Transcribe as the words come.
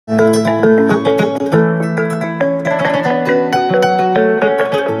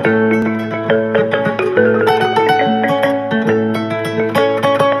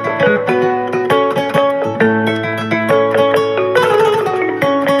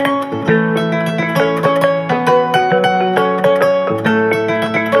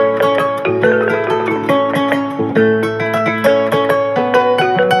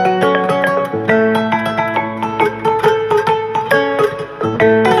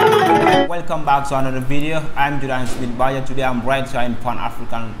welcome back to another video. I'm Jainaba. Today I'm right here in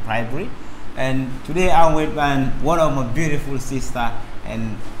Pan-African Library, and today I'm with one of my beautiful sister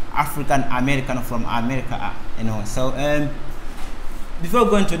and African-American from America. So before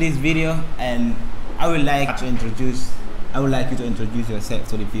going to this video, and I would like you to introduce yourself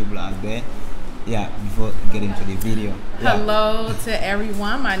to the people out there. Yeah, before getting to the video. Yeah. Hello to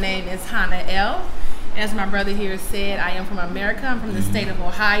everyone. My name is Hannael. As my brother here said, I am from America. I'm from the state of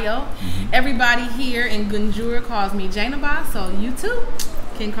Ohio. Everybody here in Guniur calls me Jainaba, so you too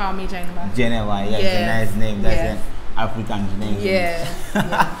can call me Jainaba. Jainaba, yeah, it's a nice name. That's an African name. Yeah.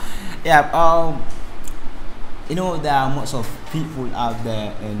 Yeah. There are lots of people out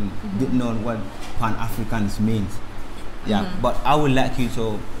there and don't know what Pan-Africans means. Yeah, but I would like you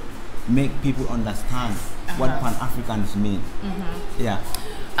to make people understand what Pan-Africans mean. Yeah.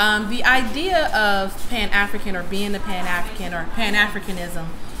 The idea of Pan-African or being a Pan-African or Pan-Africanism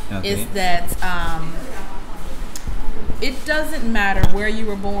is that it doesn't matter where you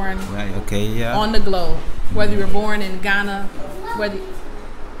were born on the globe, whether you were born in Ghana,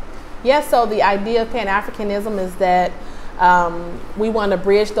 so the idea of Pan-Africanism is that we want to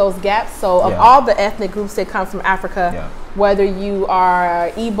bridge those gaps. So of all the ethnic groups that come from Africa, whether you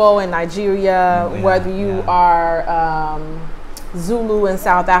are Igbo in Nigeria, whether you are Zulu in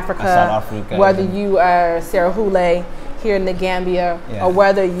South Africa, whether you are Serahule here in the Gambia, or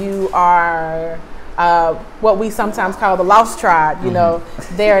whether you are what we sometimes call the lost tribe,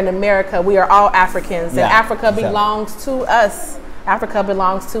 there in America, we are all Africans, and Africa belongs to us. Africa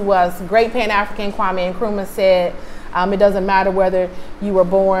belongs to us. Great Pan-African Kwame Nkrumah said, it doesn't matter whether you were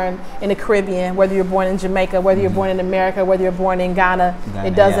born in the Caribbean, whether you're born in Jamaica, whether you're born in America, whether you're born in Ghana,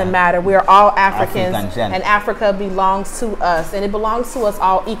 it doesn't matter. We're all Africans, and Africa belongs to us, and it belongs to us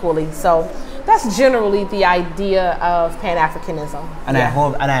all equally. So that's generally the idea of Pan-Africanism. And I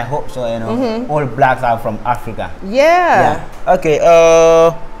hope so. All blacks are from Africa. Yeah. Okay.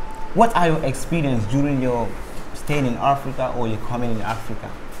 What are your experiences during your staying in Africa or your coming in Africa?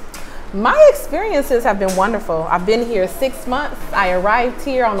 My experiences have been wonderful. I've been here 6 months. I arrived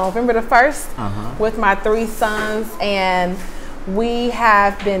here on November the 1st with my 3 sons, and we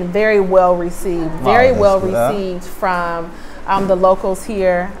have been very well received, received from the locals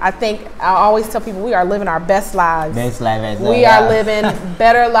here. I always tell people we are living our best lives. We are living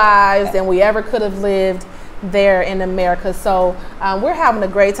better lives than we ever could have lived there in America. So we're having a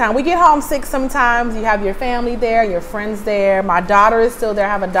great time. We get homesick sometimes. You have your family there, your friends there. My daughter is still there. I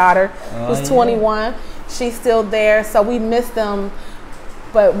have a daughter who's 21. She's still there. So we miss them,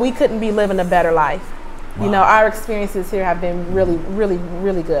 but we couldn't be living a better life. Our experiences here have been really, really,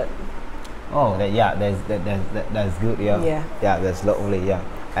 really good. Oh, that's good. Yeah, that's lovely. Yeah.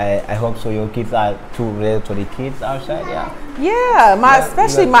 I hope so. Your kids are too real to the kids outside.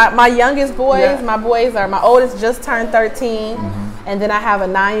 Especially my youngest boys. My oldest just turned 13, and then I have a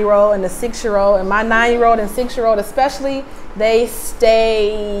 9-year-old and a 6-year-old. And my 9-year-old and 6-year-old, especially, they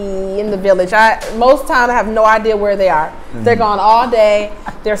stay in the village. Most times I have no idea where they are. They're gone all day.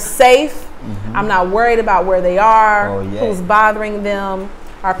 They're safe. I'm not worried about where they are. Who's bothering them?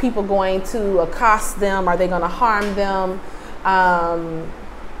 Are people going to accost them? Are they going to harm them?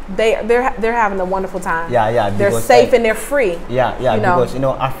 They're having a wonderful time. They're safe and they're free. Because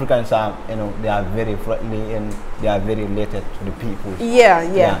Africans are they are very friendly and they are very related to the people.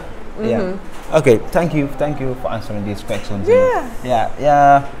 Okay, thank you for answering these questions.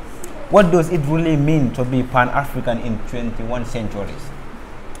 What does it really mean to be Pan-African in 21st centuries?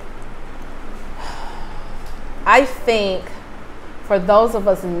 I think for those of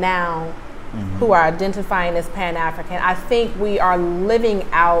us now who are identifying as Pan-African, I think we are living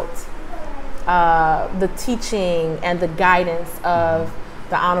out the teaching and the guidance of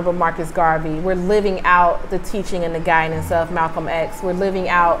the Honorable Marcus Garvey. We're living out the teaching and the guidance of Malcolm X. We're living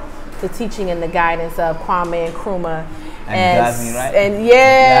out the teaching and the guidance of Kwame Nkrumah. And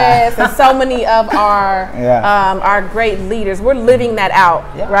so many of our great leaders. We're living that out,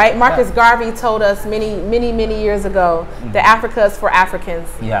 right? Marcus Garvey told us many years ago that Africa is for Africans.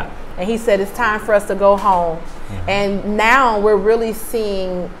 And he said it's time for us to go home. And now we're really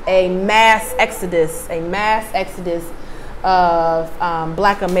seeing a mass exodus of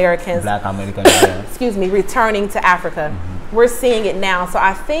Black Americans, returning to Africa. We're seeing it now. So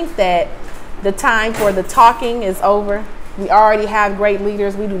I think that the time for the talking is over. We already have great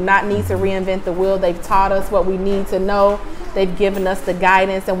leaders. We do not need to reinvent the wheel. They've taught us what we need to know. They've given us the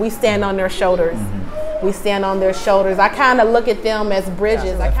guidance, and we stand on their shoulders. We stand on their shoulders. I kind of look at them as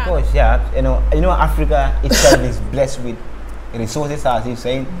bridges. Of course, Africa itself is blessed with resources, as you're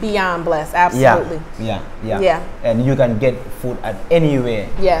saying. Beyond blessed, absolutely. Yeah. And you can get food at anywhere.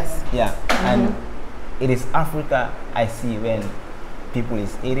 Yes. Yeah. And it is Africa. I see when people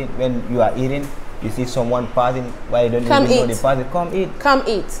is eating, when you are eating, you see someone passing, why don't you know the passing? Come eat. Come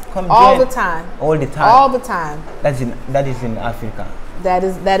eat. Come all the time. All the time. All the time. That is in Africa. That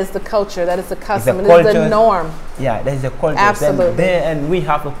is the culture. That is the custom. It is the norm. Yeah, that is the culture. Absolutely. And we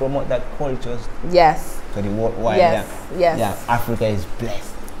have to promote that culture. Yes. To the worldwide. Yes. Yes. Yeah. Africa is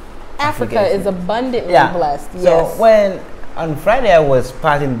blessed. Africa is abundantly blessed. Yes. So when on Friday I was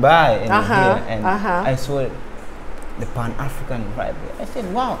passing by here and I saw the Pan-African Library. I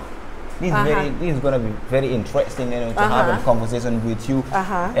said, wow, this is going to be very interesting, to have a conversation with you.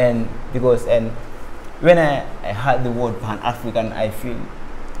 And because when I heard the word Pan-African, I feel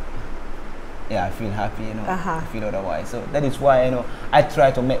happy, I feel otherwise. So that is why, I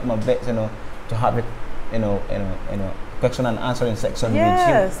try to make my best, to have it, question and answering section with you.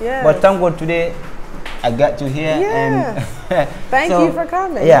 Yes. But thank God today I got you here. Yes. And thank you for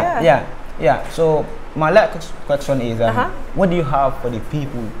coming. Yeah. So my last question is, what do you have for the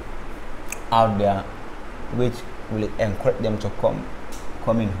people out there which will encourage them to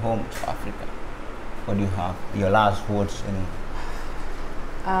coming home to Africa? What do you have? Your last words,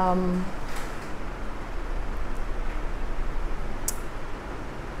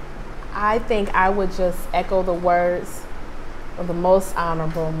 I think I would just echo the words of the most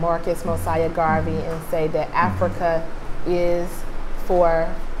honorable Marcus Mosiah Garvey and say that Africa is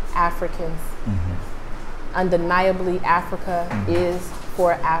for Africans. Undeniably, Africa is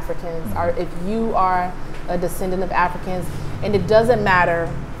for Africans. Or if you are a descendant of Africans, and it doesn't matter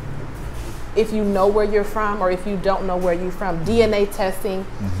if you know where you're from or if you don't know where you're from. DNA testing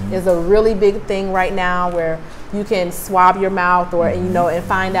is a really big thing right now, where you can swab your mouth or and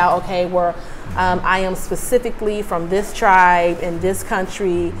find out, okay, where I am specifically from this tribe in this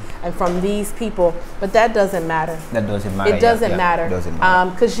country and from these people, but that doesn't matter. That doesn't matter. It doesn't matter. It doesn't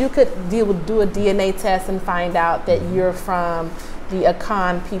matter. Because you could do a DNA test and find out that you're from the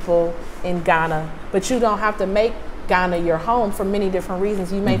Akan people in Ghana, but you don't have to make Ghana your home for many different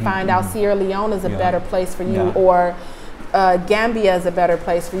reasons. You may find out Sierra Leone is a better place for you, or Gambia is a better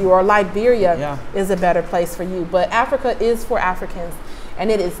place for you, or Liberia is a better place for you. But Africa is for Africans, and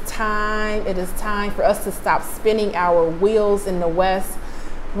it is time for us to stop spinning our wheels in the West.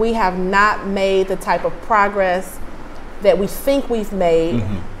 We have not made the type of progress that we think we've made.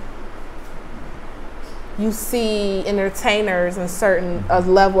 You see entertainers and certain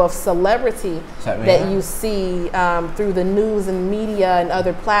level of celebrity that you see through the news and media and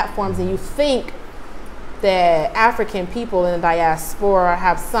other platforms, and you think that African people in the diaspora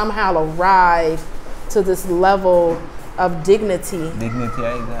have somehow arrived to this level of dignity.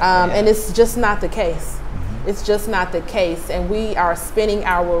 And it's just not the case. It's just not the case. And we are spinning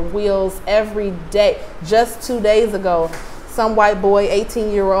our wheels every day. Just 2 days ago, some white boy, 18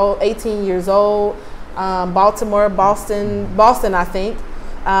 years old, Boston, I think.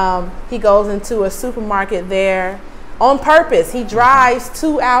 He goes into a supermarket there on purpose. He drives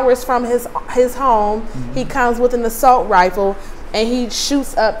 2 hours from his home. He comes with an assault rifle and he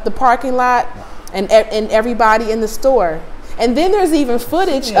shoots up the parking lot and everybody in the store. And then there's even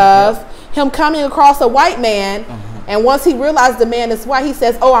footage of him coming across a white man, and once he realizes the man is white, he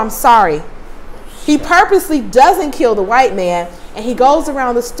says, "Oh, I'm sorry." He purposely doesn't kill the white man, and he goes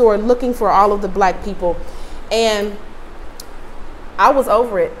around the store looking for all of the black people. And I was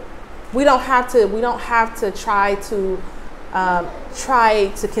over it. We don't have to try to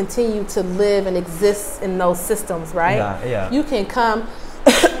continue to live and exist in those systems, right? You can come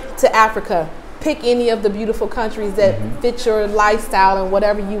to Africa, pick any of the beautiful countries that fit your lifestyle and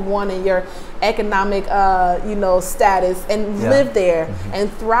whatever you want in your economic status, and live there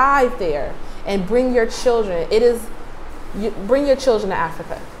and thrive there, and bring your children. Bring your children to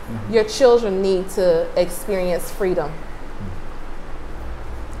Africa. Your children need to experience freedom.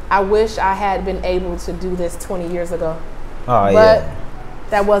 I wish I had been able to do this 20 years ago. But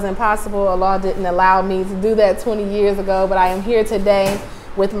that wasn't possible. Allah didn't allow me to do that 20 years ago, but I am here today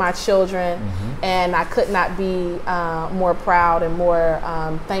with my children, and I could not be more proud and more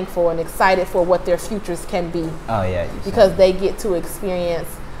thankful and excited for what their futures can be. Because they get to experience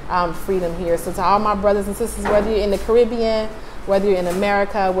freedom here. So to all my brothers and sisters, whether you're in the Caribbean, whether you're in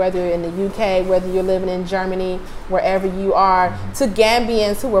America, whether you're in the UK, whether you're living in Germany, wherever you are, to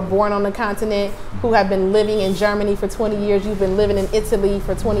Gambians who were born on the continent, who have been living in Germany for 20 years, you've been living in Italy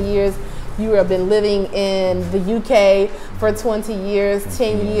for 20 years, you have been living in the UK for 20 years,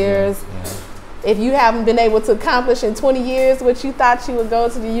 10 years. If you haven't been able to accomplish in 20 years what you thought you would go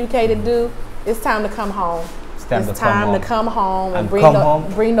to the UK to do, it's time to come home. It's time to come home and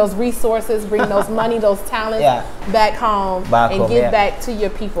bring those resources, bring those money, those talents back home and give back to your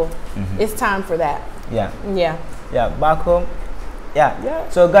people. It's time for that. Back home.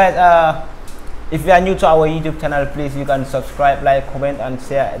 So guys, if you are new to our YouTube channel, please you can subscribe, like, comment, and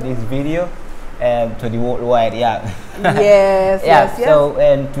share this video to the worldwide. Yes. So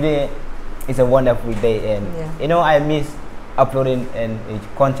today is a wonderful day, and you know I miss uploading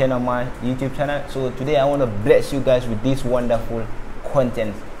content on my YouTube channel. So today I want to bless you guys with this wonderful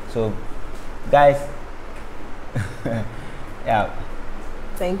content. So guys,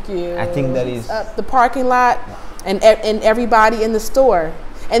 thank you. I think that is the parking lot and everybody in the store.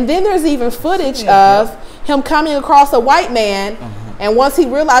 And then there's even footage of him coming across a white man, and once he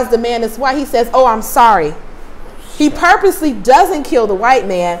realized the man is white, he says, "Oh, I'm sorry." He purposely doesn't kill the white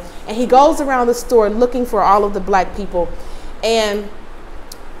man, and he goes around the store looking for all of the black people. And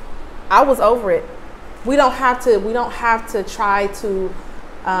I was over it. We don't have to try to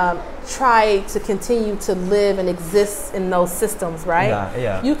continue to live and exist in those systems,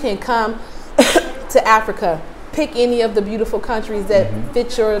 right? You can come to Africa, pick any of the beautiful countries that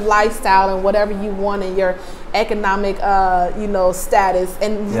fit your lifestyle and whatever you want in your economic status,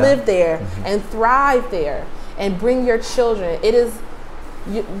 and live there and thrive there, and bring your children.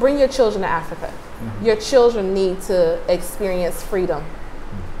 Bring your children to Africa. Your children need to experience freedom.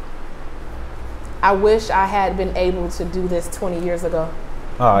 I wish I had been able to do this 20 years ago.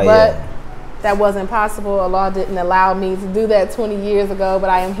 But that wasn't possible. Allah didn't allow me to do that 20 years ago, but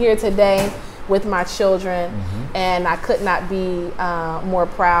I am here today with my children, and I could not be more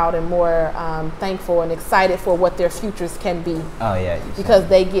proud and more thankful and excited for what their futures can be. Because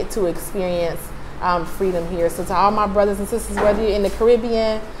they get to experience freedom here. So to all my brothers and sisters, whether you're in the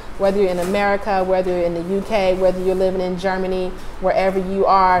Caribbean, whether you're in America, whether you're in the UK, whether you're living in Germany, wherever you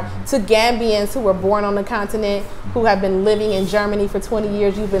are, to Gambians who were born on the continent, who have been living in Germany for 20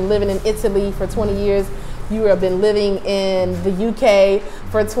 years, you've been living in Italy for 20 years, you have been living in the UK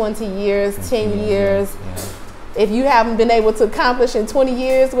for 20 years, 10 years. If you haven't been able to accomplish in 20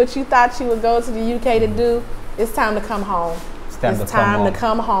 years what you thought you would go to the UK to do, it's time to come home. It's time to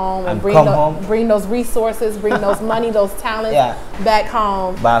come home and bring those resources, bring those money, those talents back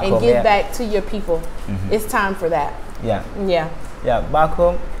home and give back to your people. It's time for that. Back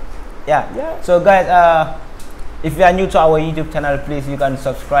home. So guys, if you are new to our YouTube channel, please you can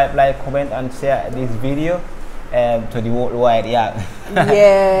subscribe, like, comment, and share this video to the worldwide. Yes.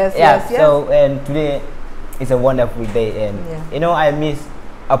 So today is a wonderful day, and you know I miss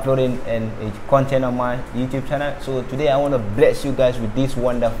uploading content on my YouTube channel. So today I want to bless you guys with this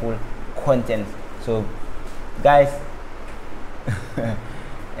wonderful content. So guys,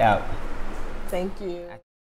 thank you.